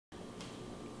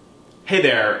Hey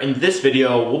there, in this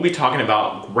video we'll be talking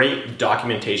about great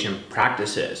documentation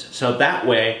practices. So that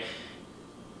way,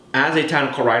 as a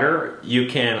technical writer, you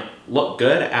can look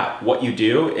good at what you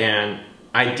do and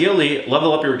ideally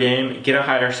level up your game, get a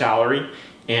higher salary,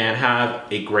 and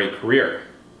have a great career.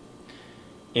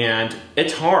 And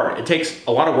it's hard. It takes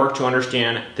a lot of work to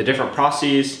understand the different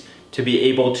processes, to be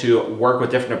able to work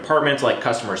with different departments like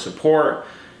customer support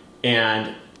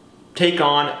and take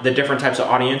on the different types of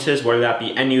audiences, whether that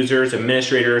be end users,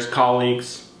 administrators,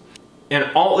 colleagues. And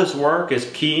all this work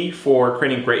is key for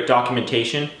creating great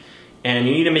documentation, and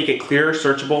you need to make it clear,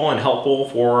 searchable, and helpful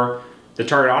for the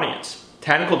target audience.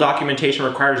 Technical documentation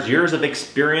requires years of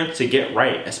experience to get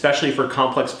right, especially for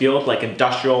complex fields like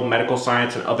industrial, medical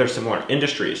science, and other similar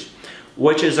industries,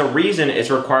 which is a reason it's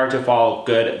required to follow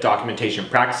good documentation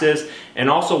practices, and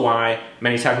also why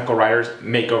many technical writers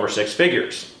make over six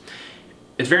figures.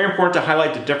 It's very important to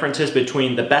highlight the differences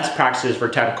between the best practices for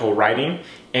technical writing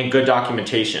and good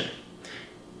documentation.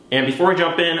 And before we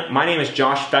jump in, my name is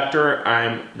Josh Spector.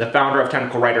 I'm the founder of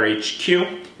Technical Writer HQ,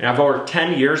 and I have over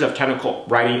 10 years of technical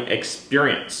writing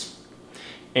experience.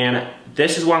 And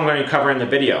this is what I'm going to cover in the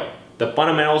video, the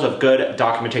fundamentals of good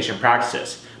documentation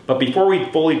practices. But before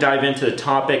we fully dive into the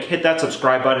topic, hit that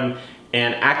subscribe button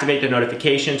and activate the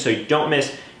notification so you don't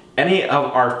miss any of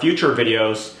our future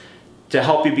videos to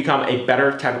help you become a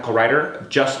better technical writer,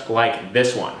 just like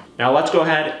this one. Now let's go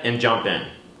ahead and jump in.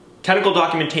 Technical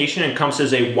documentation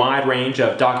encompasses a wide range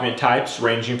of document types,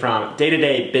 ranging from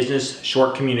day-to-day business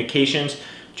short communications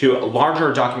to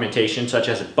larger documentation such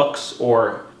as books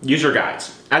or user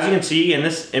guides. As you can see in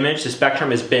this image, the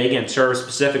spectrum is big and serves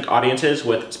specific audiences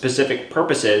with specific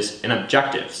purposes and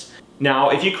objectives. Now,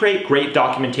 if you create great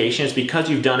documentation, it's because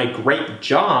you've done a great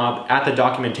job at the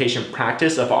documentation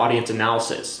practice of audience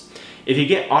analysis. If you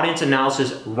get audience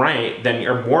analysis right, then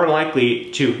you're more likely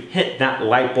to hit that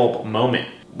light bulb moment.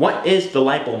 What is the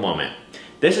light bulb moment?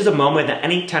 This is a moment that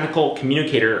any technical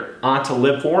communicator ought to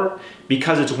live for,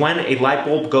 because it's when a light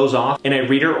bulb goes off in a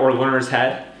reader or learner's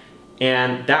head,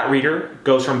 and that reader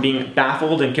goes from being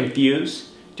baffled and confused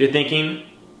to thinking,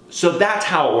 so that's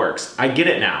how it works, I get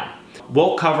it now.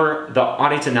 We'll cover the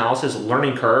audience analysis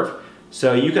learning curve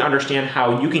so you can understand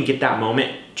how you can get that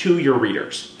moment to your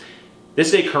readers.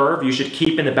 This is a curve you should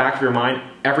keep in the back of your mind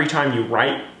every time you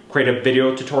write, create a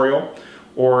video tutorial,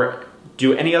 or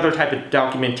do any other type of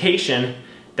documentation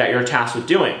that you're tasked with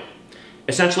doing.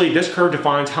 Essentially, this curve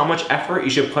defines how much effort you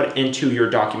should put into your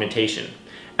documentation.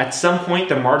 At some point,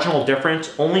 the marginal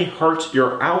difference only hurts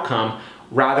your outcome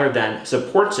rather than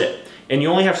supports it. And you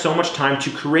only have so much time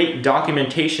to create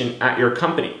documentation at your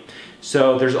company.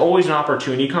 So there's always an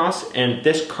opportunity cost, and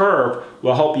this curve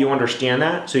will help you understand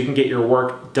that so you can get your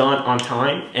work done on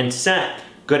time and set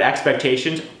good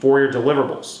expectations for your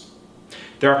deliverables.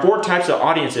 There are 4 types of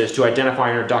audiences to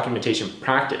identify in your documentation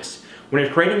practice. When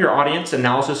you're creating your audience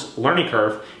analysis learning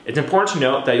curve, it's important to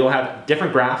note that you'll have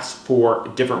different graphs for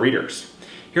different readers.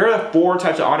 Here are the 4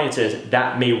 types of audiences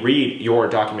that may read your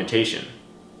documentation.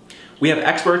 We have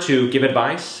experts who give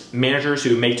advice, managers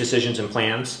who make decisions and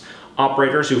plans,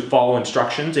 operators who follow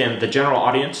instructions, and the general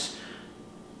audience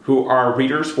who are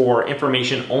readers for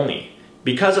information only.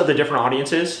 Because of the different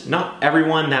audiences, not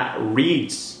everyone that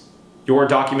reads your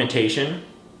documentation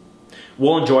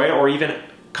will enjoy it or even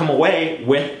come away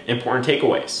with important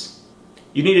takeaways.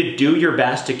 You need to do your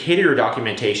best to cater your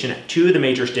documentation to the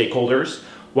major stakeholders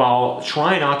while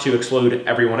trying not to exclude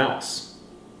everyone else.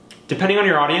 Depending on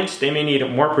your audience, they may need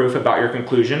more proof about your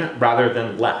conclusion rather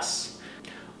than less.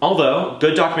 Although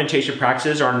good documentation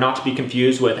practices are not to be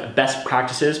confused with best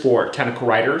practices for technical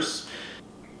writers,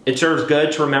 it serves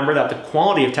good to remember that the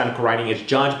quality of technical writing is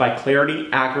judged by clarity,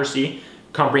 accuracy,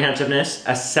 comprehensiveness,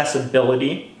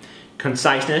 accessibility,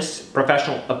 conciseness,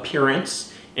 professional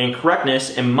appearance, and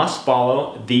correctness, and must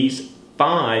follow these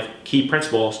 5 key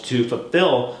principles to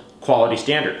fulfill quality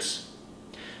standards.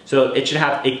 So it should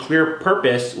have a clear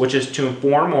purpose, which is to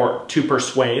inform or to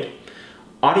persuade,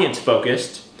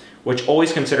 audience-focused, which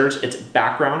always considers its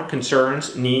background,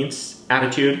 concerns, needs,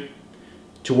 attitude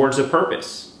towards the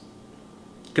purpose.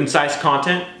 Concise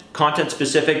content, content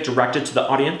specific, directed to the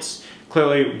audience,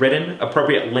 clearly written,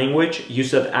 appropriate language,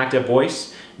 use of active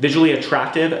voice, visually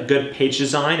attractive, good page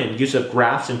design, and use of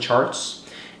graphs and charts.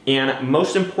 And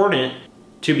most important,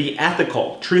 to be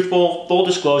ethical, truthful, full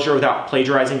disclosure without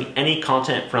plagiarizing any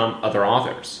content from other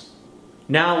authors.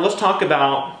 Now let's talk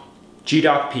about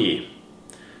GDocP.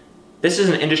 This is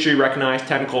an industry-recognized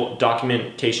technical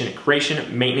documentation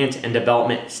creation, maintenance, and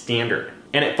development standard,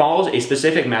 and it follows a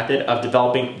specific method of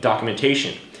developing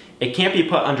documentation. It can't be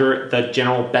put under the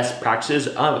general best practices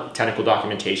of technical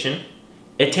documentation.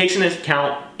 It takes into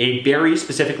account a very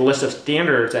specific list of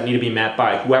standards that need to be met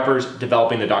by whoever's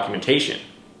developing the documentation.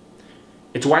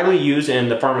 It's widely used in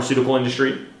the pharmaceutical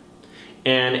industry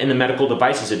and in the medical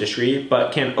devices industry,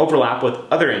 but can overlap with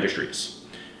other industries.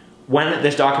 When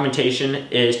this documentation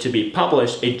is to be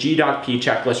published, a GDocP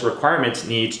checklist requirements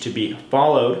needs to be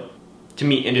followed to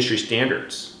meet industry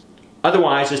standards.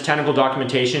 Otherwise, this technical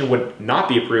documentation would not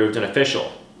be approved and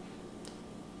official.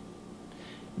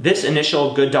 This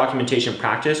initial good documentation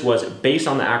practice was based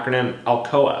on the acronym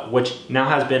ALCOA, which now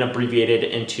has been abbreviated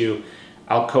into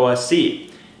ALCOA-C.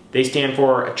 They stand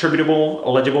for attributable,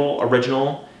 illegible,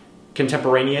 original,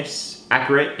 contemporaneous,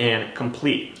 accurate, and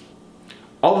complete.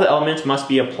 All of the elements must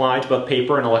be applied to both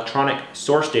paper and electronic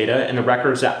source data and the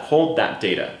records that hold that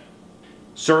data.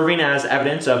 Serving as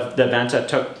evidence of the events that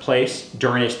took place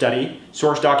during a study,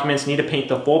 source documents need to paint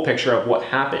the full picture of what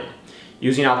happened.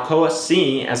 Using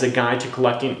ALCOA-C as a guide to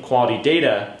collecting quality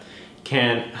data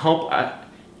can help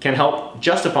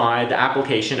justify the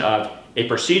application of a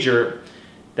procedure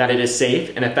that it is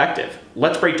safe and effective.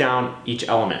 Let's break down each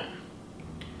element.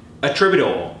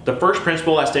 Attributable. The first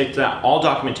principle that states that all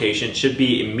documentation should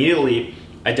be immediately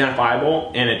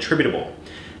identifiable and attributable.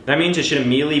 That means it should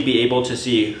immediately be able to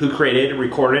see who created,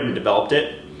 recorded, and developed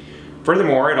it.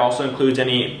 Furthermore, it also includes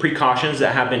any precautions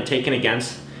that have been taken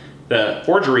against the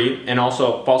forgery and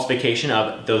also falsification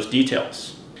of those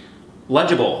details.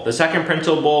 Legible. The second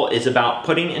principle is about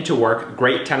putting into work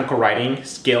great technical writing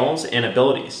skills and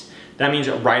abilities. That means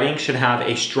writing should have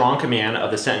a strong command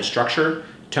of the sentence structure,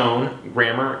 tone,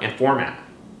 grammar, and format.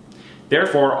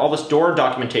 Therefore, all the stored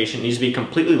documentation needs to be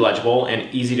completely legible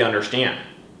and easy to understand.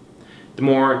 The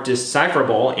more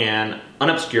decipherable and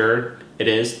unobscured it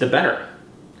is, the better.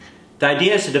 The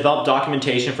idea is to develop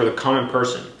documentation for the common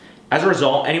person. As a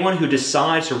result, anyone who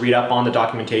decides to read up on the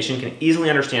documentation can easily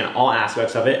understand all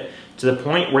aspects of it to the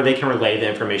point where they can relay the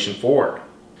information forward.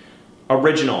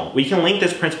 Original. We can link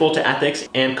this principle to ethics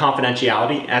and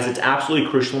confidentiality, as it's absolutely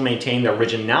crucial to maintain the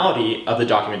originality of the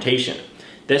documentation.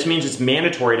 This means it's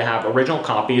mandatory to have original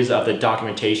copies of the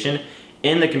documentation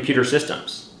in the computer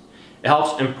systems. It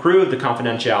helps improve the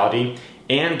confidentiality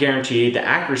and guarantee the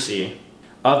accuracy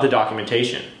of the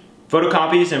documentation.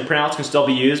 Photocopies and printouts can still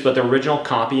be used, but the original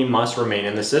copy must remain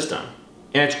in the system.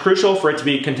 And it's crucial for it to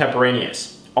be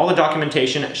contemporaneous. All the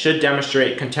documentation should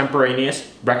demonstrate contemporaneous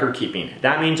record keeping.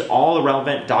 That means all the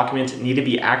relevant documents need to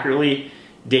be accurately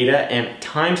data and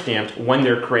time-stamped when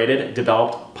they're created,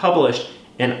 developed, published,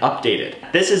 and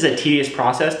updated. This is a tedious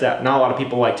process that not a lot of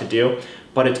people like to do,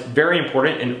 but it's very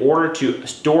important in order to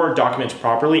store documents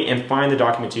properly and find the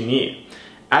documents you need.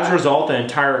 As a result, the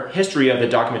entire history of the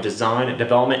document design,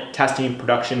 development, testing,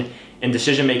 production, and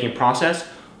decision-making process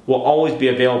will always be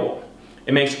available.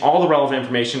 It makes all the relevant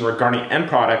information regarding end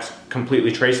products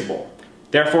completely traceable.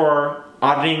 Therefore,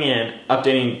 auditing and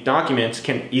updating documents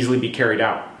can easily be carried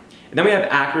out. And then we have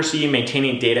accuracy,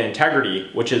 maintaining data integrity,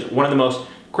 which is one of the most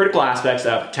critical aspects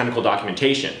of technical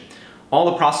documentation. All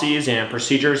the processes and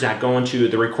procedures that go into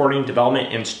the recording,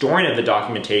 development, and storing of the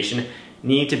documentation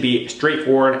need to be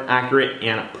straightforward, accurate,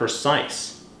 and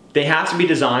precise. They have to be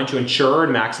designed to ensure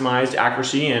and maximize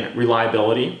accuracy and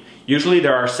reliability. Usually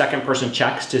there are second-person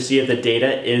checks to see if the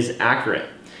data is accurate.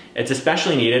 It's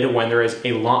especially needed when there is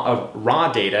a lot of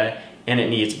raw data and it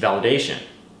needs validation.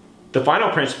 The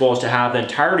final principle is to have the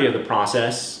entirety of the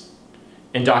process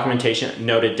and documentation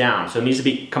noted down. So it needs to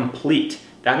be complete.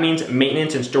 That means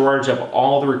maintenance and storage of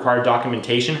all the required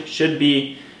documentation should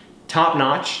be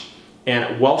top-notch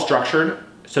and well-structured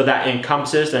so that it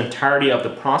encompasses the entirety of the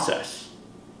process.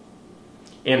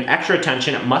 And extra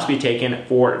attention must be taken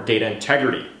for data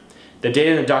integrity. The data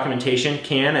in the documentation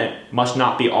can and must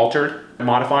not be altered,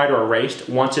 modified, or erased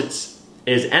once it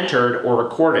is entered or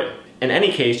recorded. In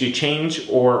any case, you change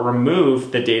or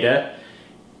remove the data,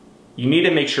 you need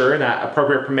to make sure that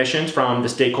appropriate permissions from the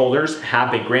stakeholders have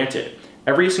been granted.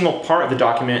 Every single part of the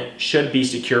document should be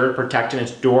secured, protected, and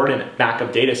stored in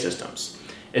backup data systems.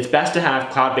 It's best to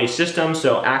have cloud-based systems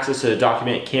so access to the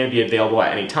document can be available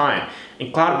at any time.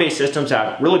 And cloud-based systems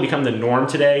have really become the norm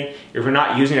today. If you're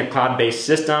not using a cloud-based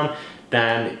system,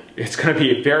 then it's going to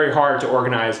be very hard to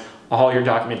organize all your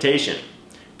documentation.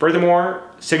 Furthermore,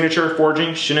 signature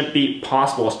forging shouldn't be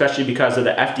possible, especially because of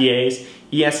the FDA's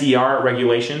ESER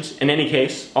regulations. In any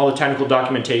case, all the technical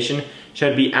documentation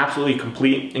should be absolutely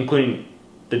complete, including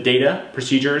the data,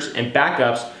 procedures, and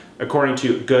backups according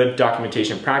to good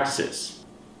documentation practices.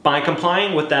 By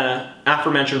complying with the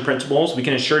aforementioned principles, we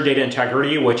can ensure data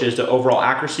integrity, which is the overall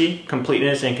accuracy,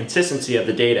 completeness, and consistency of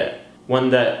the data. When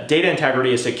the data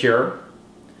integrity is secure,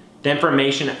 the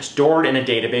information stored in a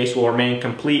database will remain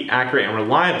complete, accurate, and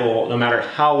reliable no matter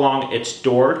how long it's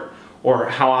stored or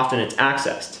how often it's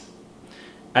accessed.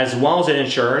 As well as it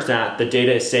ensures that the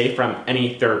data is safe from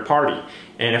any third party.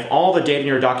 And if all the data in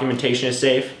your documentation is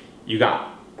safe, you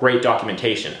got great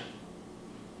documentation.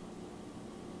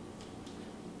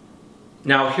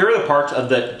 Now, here are the parts of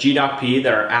the GDocP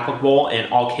that are applicable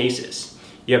in all cases.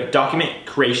 You have document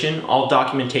creation. All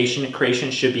documentation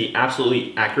creation should be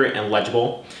absolutely accurate and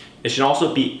legible. It should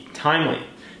also be timely.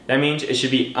 That means it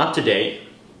should be up to date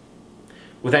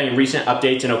with any recent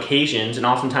updates and occasions, and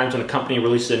oftentimes when a company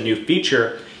releases a new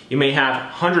feature, you may have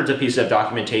hundreds of pieces of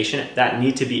documentation that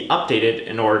need to be updated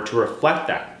in order to reflect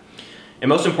that. And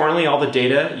most importantly, all the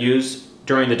data used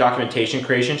during the documentation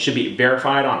creation should be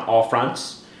verified on all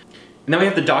fronts. And then we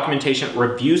have the documentation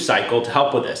review cycle to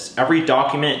help with this. Every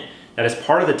document that is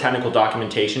part of the technical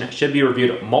documentation should be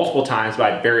reviewed multiple times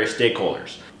by various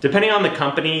stakeholders. Depending on the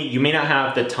company, you may not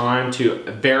have the time to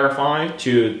verify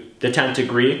to the 10th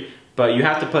degree, but you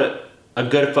have to put a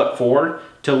good foot forward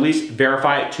to at least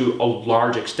verify it to a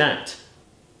large extent.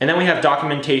 And then we have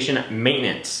documentation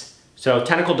maintenance. So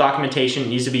technical documentation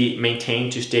needs to be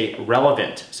maintained to stay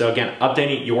relevant. So again,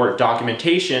 updating your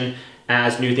documentation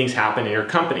as new things happen in your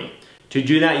company. To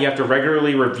do that, you have to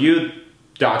regularly review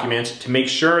documents to make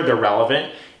sure they're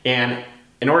relevant. And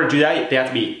in order to do that, they have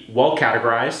to be well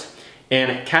categorized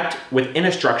and kept within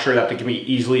a structure that they can be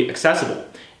easily accessible.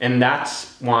 And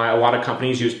that's why a lot of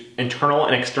companies use internal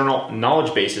and external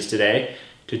knowledge bases today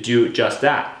to do just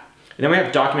that. And then we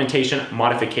have documentation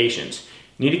modifications.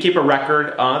 You need to keep a record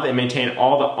of and maintain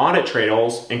all the audit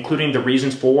trails, including the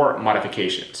reasons for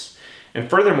modifications. And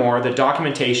furthermore, the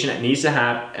documentation needs to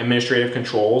have administrative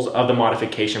controls of the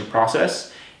modification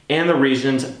process and the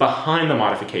reasons behind the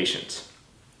modifications.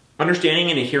 Understanding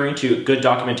and adhering to good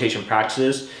documentation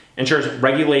practices ensures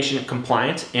regulation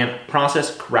compliance and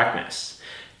process correctness.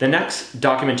 The next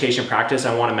documentation practice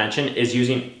I want to mention is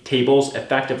using tables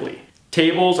effectively.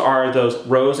 Tables are those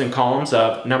rows and columns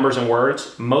of numbers and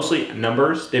words, mostly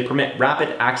numbers. They permit rapid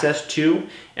access to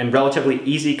and relatively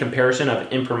easy comparison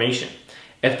of information.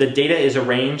 If the data is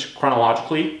arranged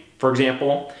chronologically, for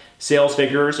example, sales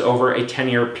figures over a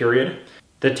 10-year period,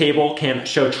 the table can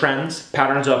show trends,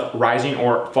 patterns of rising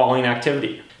or falling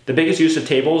activity. The biggest use of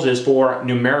tables is for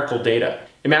numerical data.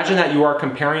 Imagine that you are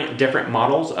comparing different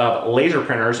models of laser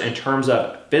printers in terms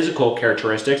of physical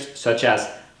characteristics such as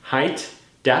height,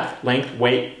 depth, length,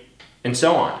 weight, and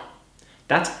so on.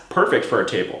 That's perfect for a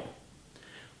table.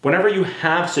 Whenever you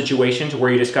have situations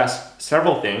where you discuss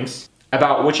several things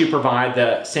about which you provide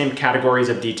the same categories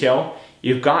of detail,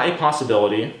 you've got a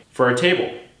possibility for a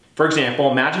table. For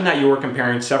example, imagine that you were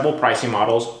comparing several pricing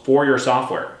models for your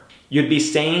software. You'd be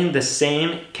saying the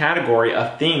same category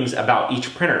of things about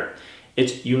each printer.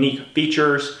 Its unique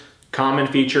features, common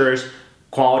features,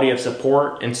 quality of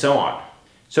support, and so on.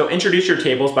 So introduce your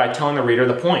tables by telling the reader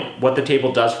the point, what the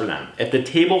table does for them. If the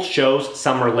table shows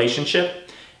some relationship,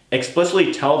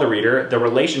 explicitly tell the reader the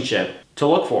relationship to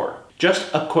look for.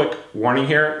 Just a quick warning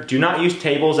here, do not use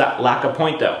tables that lack a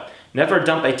point though. Never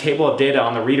dump a table of data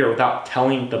on the reader without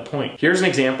telling the point. Here's an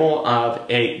example of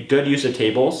a good use of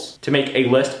tables to make a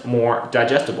list more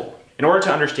digestible. In order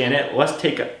to understand it, let's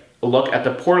take a look at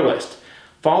the poor list.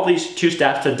 Follow these 2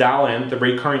 steps to dial in the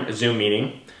recurring Zoom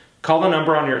meeting. Call the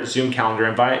number on your Zoom calendar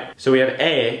invite. So we have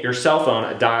A, your cell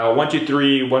phone, dial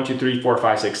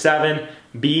 123-123-4567.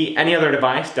 B, any other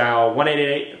device, dial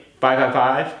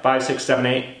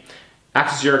 1-888-555-5678.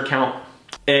 Access your account.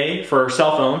 A, for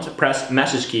cell phones, press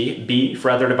message key. B, for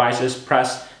other devices,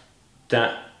 press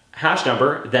the hash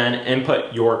number, then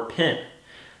input your PIN.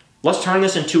 Let's turn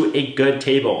this into a good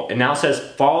table. It now says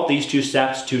follow these 2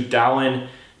 steps to dial in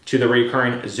to the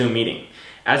recurring Zoom meeting.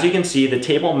 As you can see, the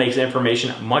table makes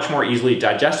information much more easily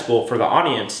digestible for the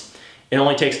audience. It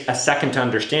only takes a second to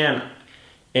understand,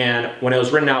 and when it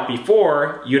was written out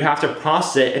before, you'd have to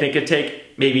process it and it could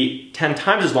take maybe 10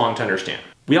 times as long to understand.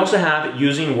 We also have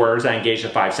using words that engage the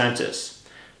 5 senses,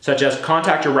 such as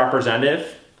contact your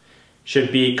representative,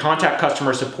 should be contact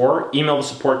customer support, email the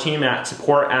support team at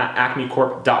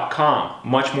support@acmecorp.com,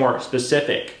 much more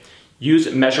specific.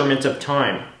 Use measurements of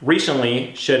time.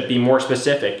 Recently should be more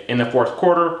specific. In the 4th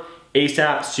quarter,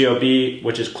 ASAP, COB,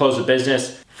 which is close of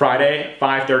business, Friday,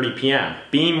 5:30 p.m.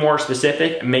 Being more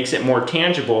specific makes it more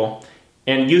tangible,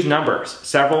 and use numbers.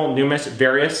 Several, numerous,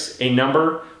 various, a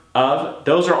number of,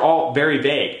 those are all very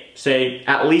vague. Say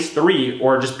at least 3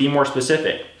 or just be more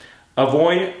specific.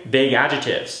 Avoid vague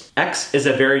adjectives. X is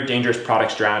a very dangerous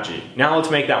product strategy. Now let's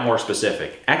make that more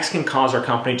specific. X can cause our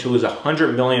company to lose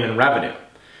 $100 million in revenue.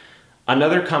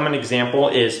 Another common example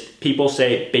is people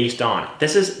say based on.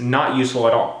 This is not useful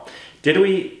at all. Did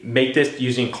we make this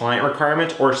using client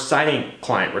requirements or citing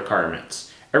client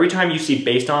requirements? Every time you see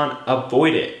based on,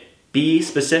 avoid it. Be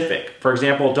specific. For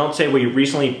example, don't say we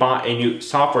recently bought a new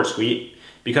software suite,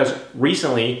 because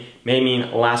recently may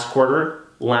mean last quarter,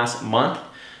 last month.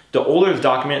 The older the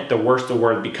document, the worse the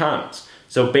word becomes.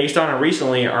 So based on and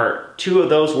recently are two of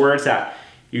those words that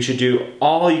you should do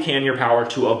all you can in your power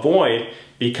to avoid,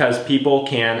 because people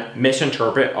can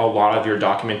misinterpret a lot of your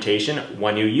documentation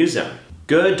when you use them.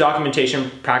 Good documentation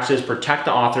practices protect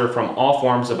the author from all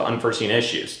forms of unforeseen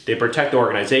issues. They protect the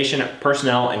organization,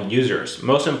 personnel, and users.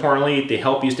 Most importantly, they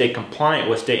help you stay compliant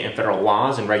with state and federal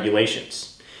laws and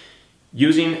regulations.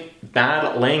 Using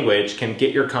bad language can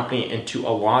get your company into a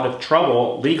lot of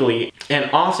trouble legally, and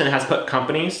often has put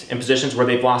companies in positions where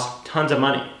they've lost tons of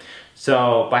money.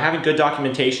 So by having good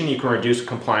documentation, you can reduce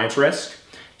compliance risk.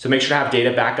 So make sure to have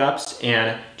data backups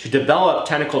and to develop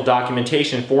technical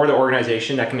documentation for the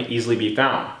organization that can easily be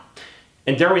found.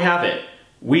 And there we have it.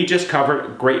 We just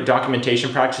covered great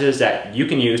documentation practices that you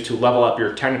can use to level up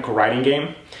your technical writing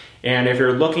game. And if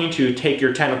you're looking to take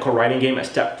your technical writing game a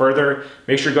step further,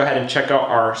 make sure to go ahead and check out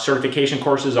our certification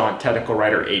courses on Technical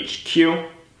Writer HQ.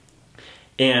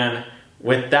 And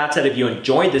with that said, if you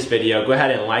enjoyed this video, go ahead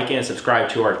and like it and subscribe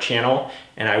to our channel.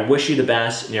 And I wish you the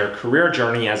best in your career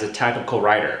journey as a technical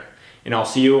writer. And I'll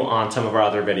see you on some of our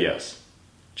other videos.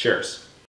 Cheers.